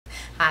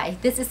Hi,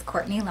 this is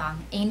Courtney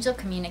Long, Angel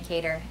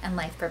Communicator and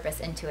Life Purpose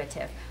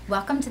Intuitive.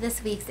 Welcome to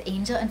this week's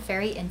Angel and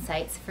Fairy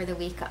Insights for the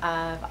week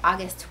of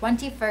August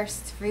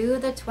 21st through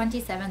the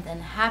 27th,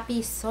 and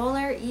happy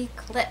solar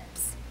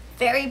eclipse.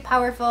 Very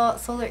powerful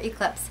solar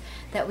eclipse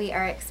that we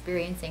are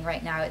experiencing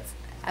right now. It's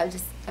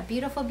just a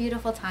beautiful,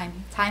 beautiful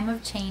time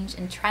of change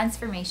and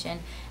transformation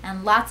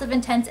and lots of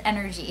intense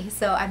energy.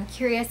 So I'm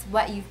curious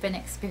what you've been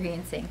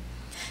experiencing.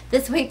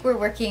 This week we're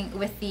working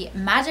with the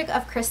Magic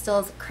of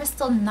Crystals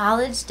Crystal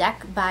Knowledge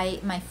deck by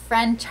my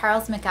friend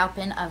Charles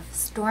McAlpin of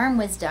Storm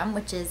Wisdom,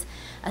 which is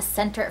a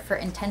center for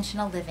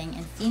intentional living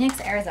in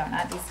Phoenix,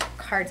 Arizona. These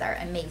cards are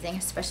amazing,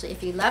 especially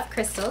if you love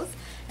crystals.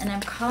 And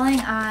I'm calling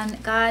on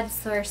God,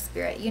 Source,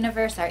 Spirit,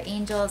 Universe, our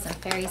angels and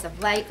fairies of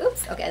light.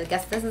 Oops, okay, I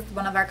guess this is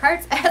one of our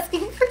cards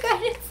asking for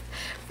guidance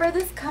for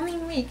this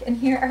coming week. And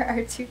here are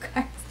our two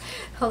cards.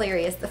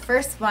 Hilarious. The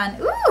first one,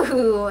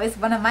 ooh, is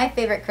one of my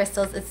favorite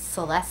crystals. It's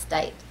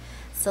Celestite.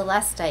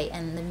 Celestite,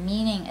 and the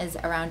meaning is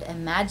around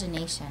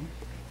imagination.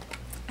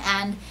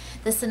 And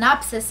the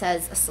synopsis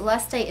says,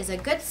 Celestite is a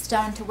good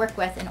stone to work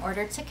with in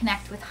order to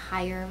connect with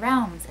higher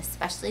realms,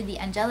 especially the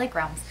angelic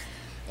realms.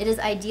 It is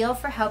ideal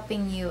for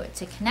helping you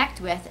to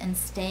connect with and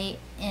stay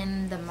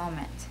in the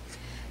moment.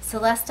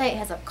 Celestite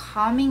has a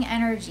calming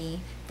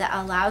energy that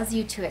allows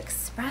you to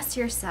express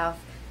yourself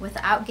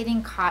without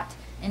getting caught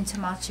in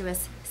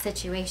tumultuous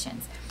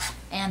situations.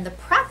 And the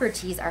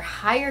properties are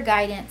higher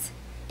guidance,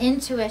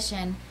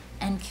 intuition,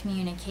 and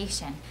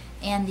communication.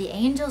 And the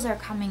angels are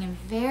coming in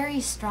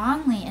very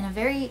strongly in a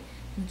very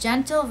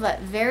gentle but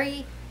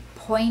very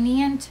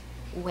poignant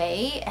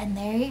way, and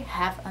they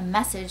have a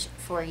message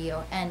for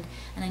you. And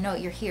I know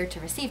you're here to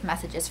receive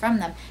messages from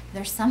them.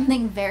 There's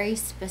something very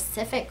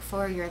specific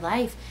for your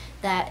life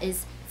that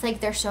is, it's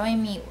like they're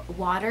showing me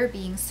water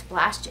being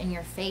splashed in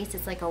your face.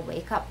 It's like a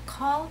wake-up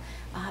call,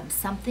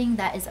 something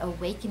that is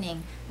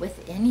awakening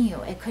within you.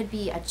 It could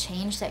be a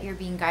change that you're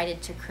being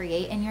guided to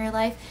create in your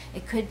life.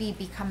 It could be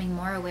becoming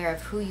more aware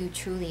of who you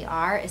truly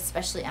are,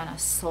 especially on a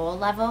soul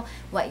level,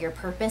 what your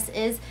purpose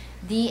is.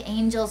 The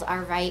angels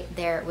are right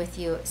there with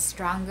you,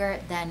 stronger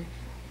than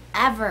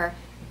ever,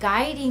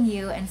 guiding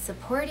you and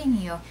supporting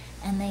you,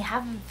 and they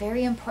have a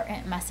very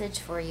important message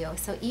for you.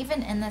 So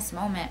even in this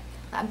moment,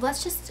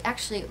 let's just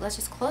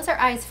close our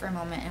eyes for a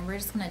moment, and we're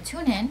just going to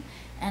tune in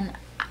and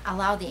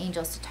allow the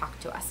angels to talk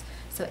to us.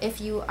 So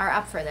if you are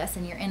up for this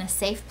and you're in a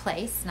safe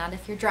place, not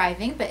if you're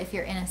driving, but if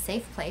you're in a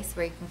safe place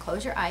where you can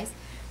close your eyes,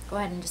 go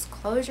ahead and just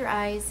close your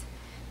eyes,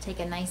 take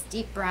a nice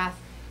deep breath,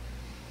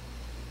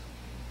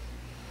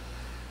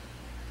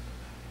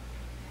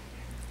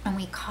 and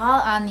we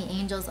call on the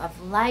angels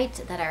of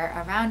light that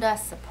are around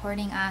us,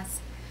 supporting us,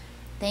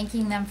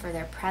 thanking them for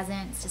their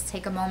presence. Just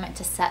take a moment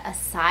to set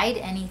aside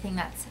anything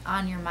that's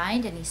on your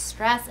mind, any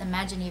stress.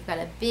 Imagine you've got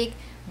a big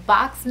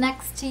box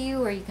next to you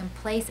where you can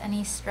place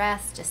any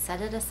stress. Just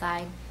set it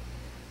aside.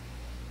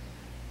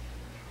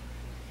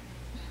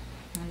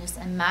 And just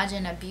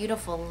imagine a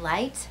beautiful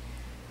light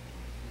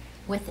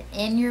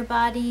within your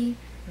body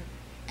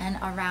and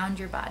around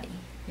your body.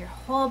 Your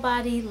whole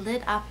body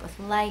lit up with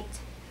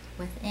light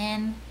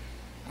within,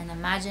 and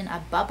imagine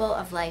a bubble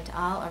of light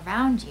all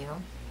around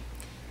you.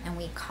 And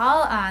we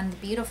call on the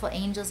beautiful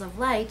angels of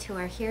light who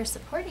are here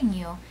supporting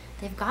you.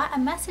 They've got a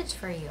message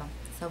for you.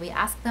 So we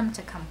ask them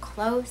to come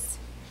close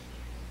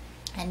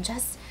and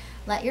just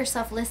let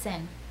yourself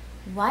listen.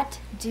 What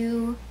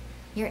do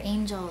your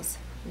angels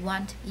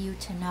want you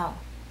to know?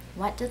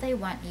 What do they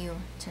want you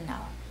to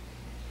know?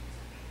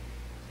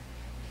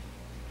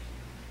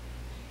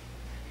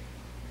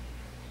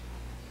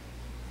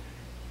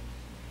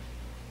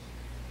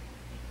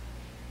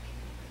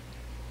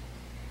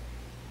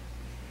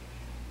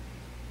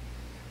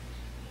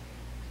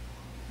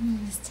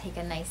 Just take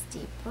a nice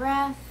deep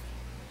breath.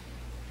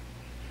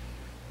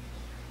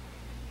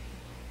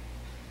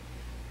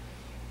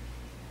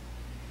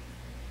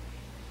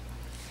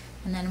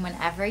 And then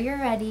whenever you're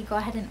ready, go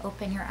ahead and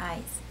open your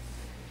eyes.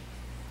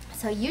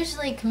 So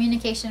usually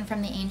communication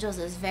from the angels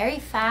is very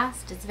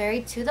fast, it's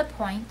very to the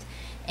point,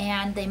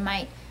 and they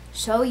might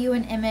show you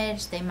an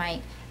image, they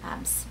might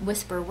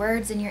whisper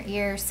words in your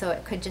ear, so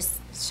it could just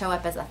show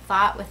up as a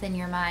thought within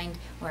your mind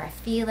or a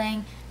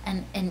feeling.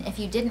 And if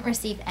you didn't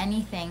receive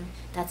anything,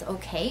 that's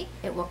okay.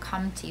 It will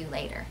come to you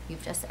later.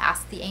 You've just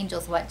asked the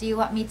angels, what do you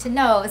want me to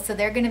know? So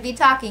they're going to be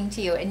talking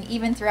to you, and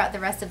even throughout the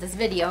rest of this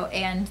video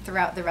and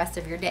throughout the rest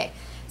of your day.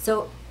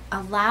 So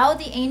allow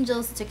the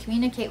angels to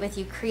communicate with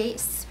you. Create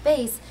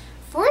space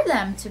for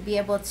them to be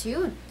able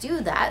to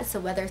do that.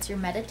 So whether it's your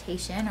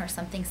meditation or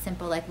something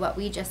simple like what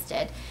we just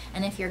did.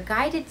 And if you're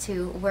guided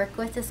to, work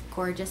with this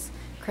gorgeous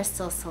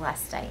crystal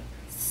celestite.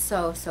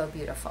 So, so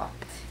beautiful.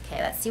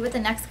 Okay, let's see what the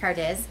next card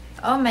is.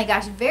 Oh my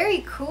gosh,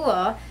 very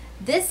cool.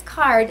 This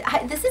card,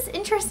 this is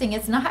interesting.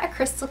 It's not a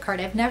crystal card.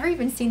 I've never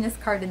even seen this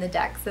card in the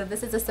deck, so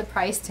this is a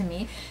surprise to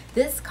me.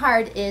 This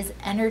card is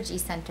energy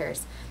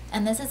centers,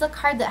 and this is a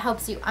card that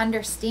helps you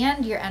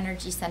understand your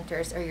energy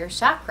centers or your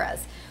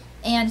chakras.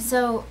 And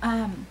so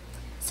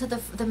So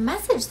the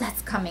message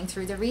that's coming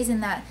through, the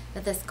reason that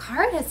this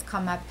card has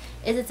come up,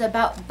 is it's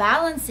about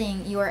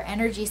balancing your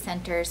energy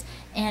centers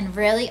and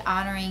really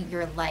honoring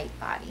your light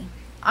body.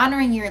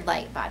 Honoring your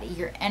light body,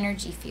 your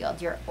energy field,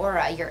 your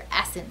aura, your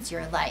essence,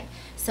 your light.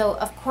 So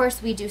of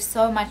course we do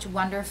so many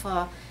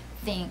wonderful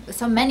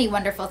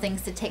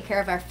things to take care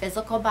of our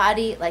physical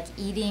body, like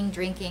eating,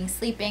 drinking,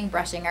 sleeping,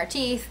 brushing our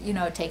teeth,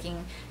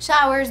 taking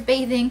showers,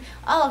 bathing,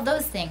 all of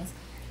those things.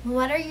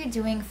 What are you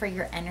doing for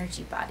your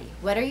energy body?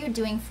 What are you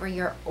doing for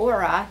your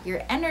aura,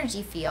 your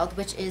energy field,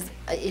 which is,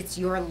 it's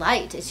your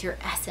light, it's your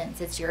essence,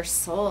 it's your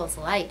soul's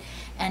light,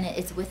 and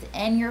it's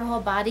within your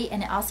whole body,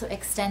 and it also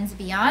extends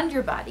beyond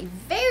your body.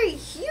 Very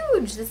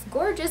huge, this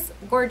gorgeous,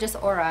 gorgeous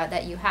aura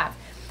that you have.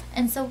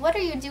 And so what are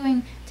you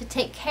doing to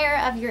take care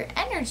of your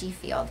energy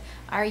field?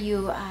 Are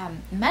you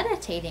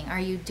meditating?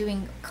 Are you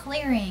doing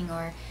clearing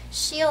or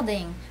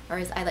shielding, or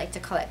as I like to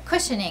call it,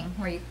 cushioning,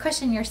 where you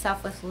cushion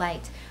yourself with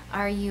light?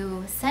 Are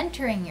you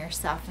centering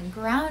yourself and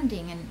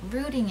grounding and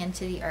rooting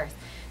into the earth?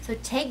 So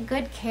take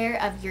good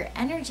care of your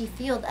energy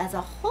field as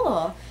a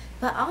whole,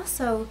 but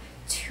also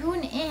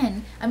tune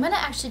in. I'm going to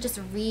actually just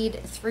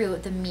read through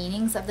the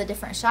meanings of the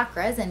different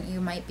chakras, and you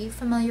might be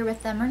familiar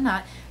with them or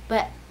not,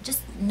 but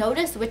just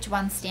notice which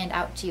ones stand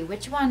out to you.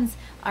 Which ones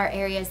are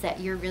areas that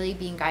you're really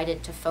being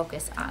guided to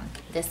focus on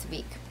this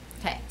week?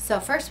 Okay, so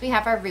first we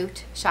have our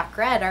root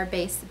chakra at our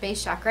base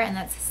chakra, and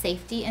that's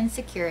safety and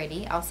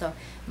security, also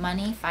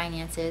money,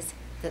 finances,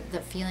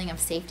 the feeling of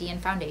safety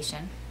and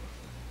foundation.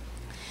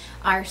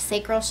 Our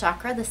sacral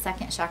chakra, the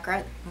second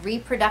chakra,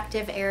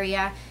 reproductive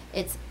area,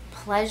 it's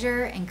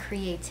pleasure and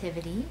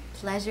creativity,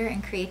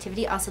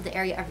 also the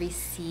area of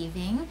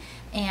receiving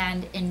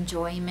and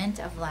enjoyment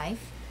of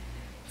life.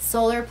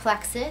 Solar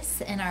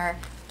plexus in our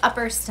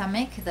upper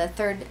stomach, the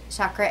third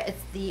chakra,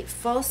 it's the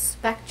full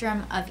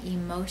spectrum of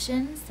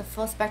emotions,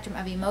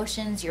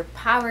 your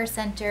power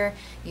center,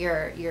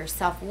 your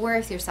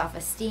self-worth, your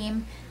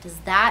self-esteem. Does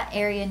that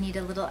area need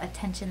a little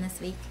attention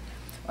this week?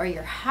 Or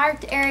your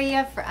heart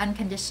area for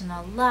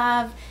unconditional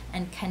love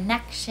and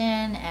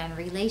connection and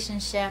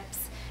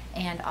relationships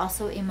and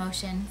also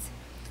emotions.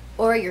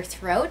 Or your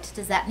throat,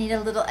 does that need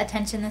a little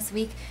attention this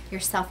week?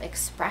 Your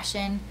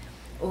self-expression.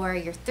 Or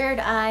your third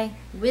eye,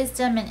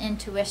 wisdom and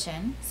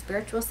intuition,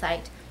 spiritual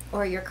sight.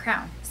 Or your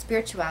crown,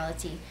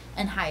 spirituality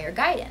and higher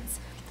guidance.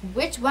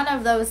 Which one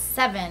of those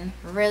 7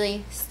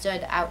 really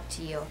stood out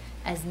to you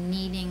as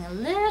needing a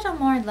little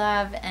more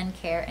love and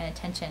care and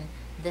attention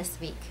this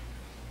week?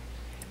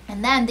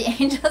 And then the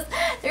angels,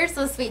 they're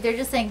so sweet. They're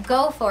just saying,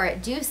 go for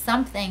it. Do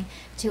something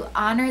to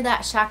honor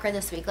that chakra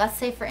this week. Let's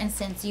say, for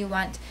instance, you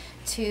want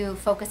to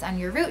focus on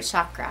your root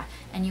chakra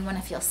and you want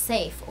to feel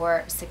safe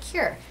or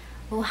secure.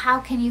 Well, how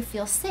can you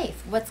feel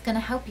safe? What's going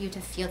to help you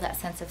to feel that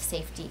sense of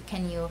safety?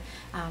 Can you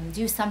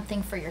do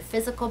something for your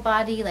physical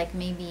body, like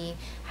maybe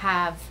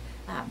have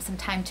some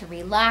time to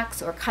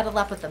relax or cuddle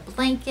up with a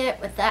blanket?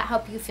 Would that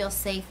help you feel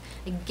safe?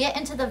 Get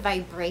into the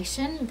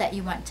vibration that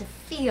you want to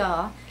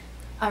feel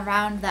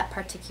around that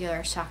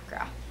particular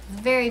chakra.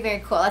 Very, very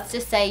cool. Let's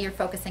just say you're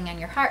focusing on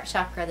your heart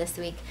chakra this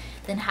week.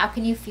 Then how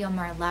can you feel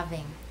more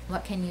loving?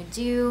 What can you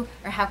do,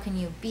 or how can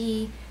you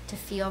be to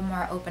feel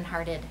more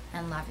open-hearted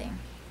and loving?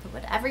 But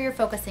whatever you're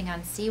focusing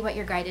on, see what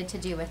you're guided to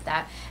do with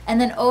that. And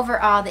then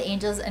overall, the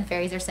angels and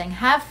fairies are saying,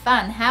 have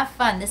fun, have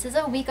fun. This is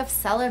a week of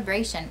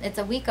celebration. It's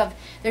a week of,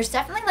 there's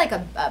definitely like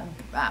a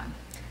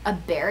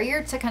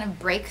barrier to kind of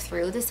break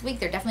through this week.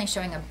 They're definitely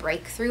showing a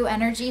breakthrough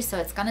energy, so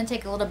it's going to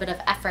take a little bit of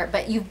effort,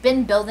 but you've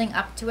been building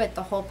up to it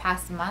the whole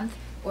past month,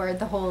 or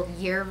the whole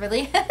year,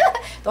 really.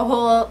 The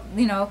whole,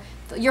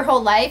 your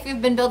whole life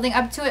you've been building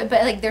up to it,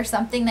 but like there's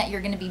something that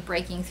you're going to be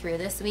breaking through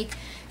this week.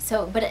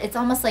 So, but it's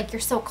almost like you're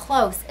so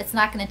close, it's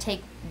not going to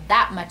take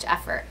that much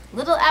effort.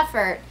 Little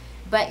effort,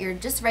 but you're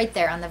just right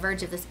there on the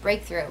verge of this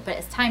breakthrough. But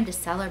it's time to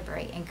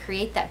celebrate and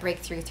create that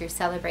breakthrough through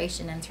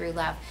celebration and through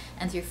love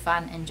and through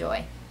fun and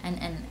joy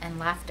and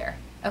laughter.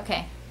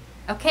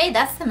 Okay,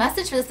 that's the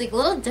message for this week. A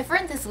little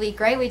different this week,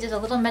 right? We did a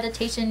little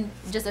meditation,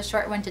 just a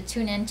short one, to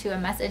tune into a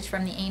message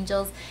from the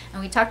angels,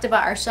 and we talked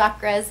about our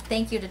chakras.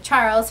 Thank you to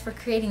Charles for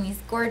creating these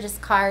gorgeous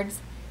cards.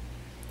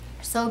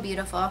 So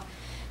beautiful.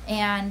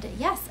 And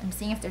yes, I'm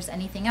seeing if there's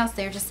anything else.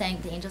 They're just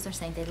saying, the angels are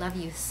saying they love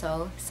you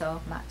so,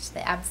 so much.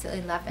 They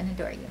absolutely love and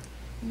adore you.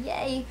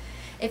 Yay!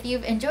 If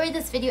you've enjoyed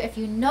this video, if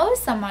you know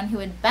someone who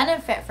would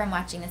benefit from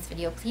watching this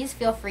video, please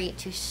feel free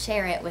to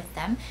share it with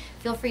them.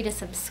 Feel free to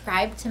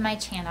subscribe to my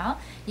channel.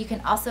 You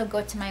can also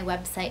go to my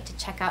website to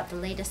check out the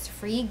latest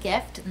free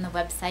gift, and the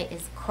website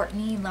is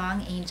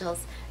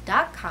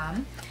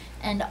CourtneyLongAngels.com.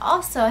 And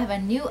also I have a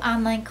new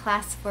online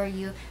class for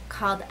you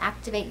called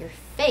Activate Your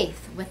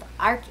Faith with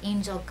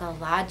Archangel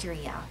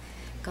Galadriel.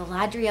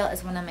 Galadriel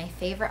is one of my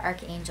favorite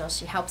archangels.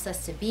 She helps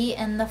us to be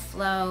in the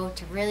flow,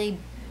 to really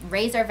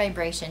raise our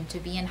vibration, to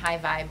be in high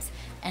vibes,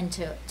 and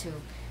to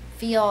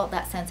feel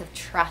that sense of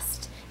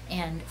trust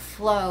and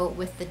flow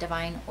with the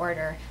divine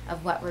order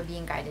of what we're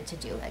being guided to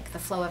do, like the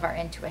flow of our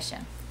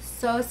intuition.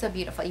 so, so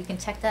beautiful. You can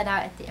check that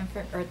out at the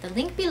the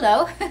link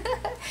below.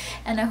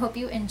 And I hope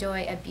you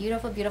enjoy a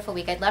beautiful, beautiful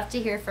week. I'd love to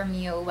hear from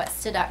you what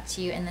stood out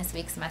to you in this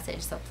week's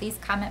message. So please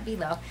comment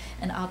below,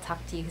 and I'll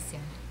talk to you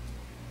soon.